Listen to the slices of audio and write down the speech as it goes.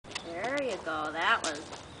go. That was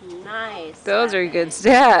nice. Those are good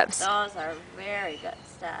steps. Those are very good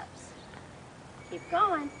steps. Keep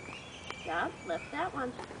going. Yep, lift that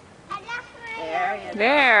one. There you go.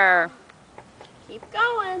 There. Keep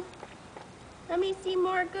going. Let me see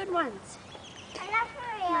more good ones. Can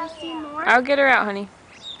I see more? I'll get her out, honey.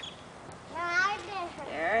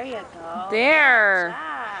 There you go. There.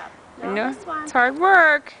 Good job. No, this one. It's hard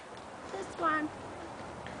work. This one.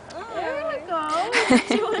 There you go.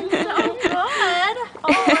 You're doing so good.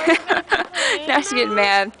 Oh, Now she's getting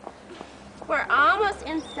mad. We're almost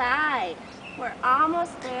inside. We're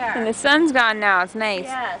almost there. And the sun's gone now. It's nice.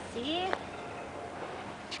 Yeah, see?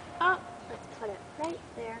 Oh, let's put it right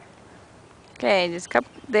there. Okay, just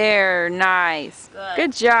there. Nice.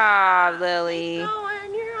 Good job, Lily. Keep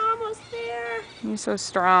going. You're almost there. You're so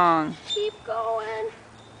strong. Keep going.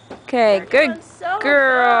 Okay, You're good doing so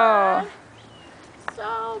girl. Good.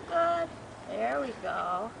 So good. There we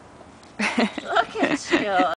go. Look at you.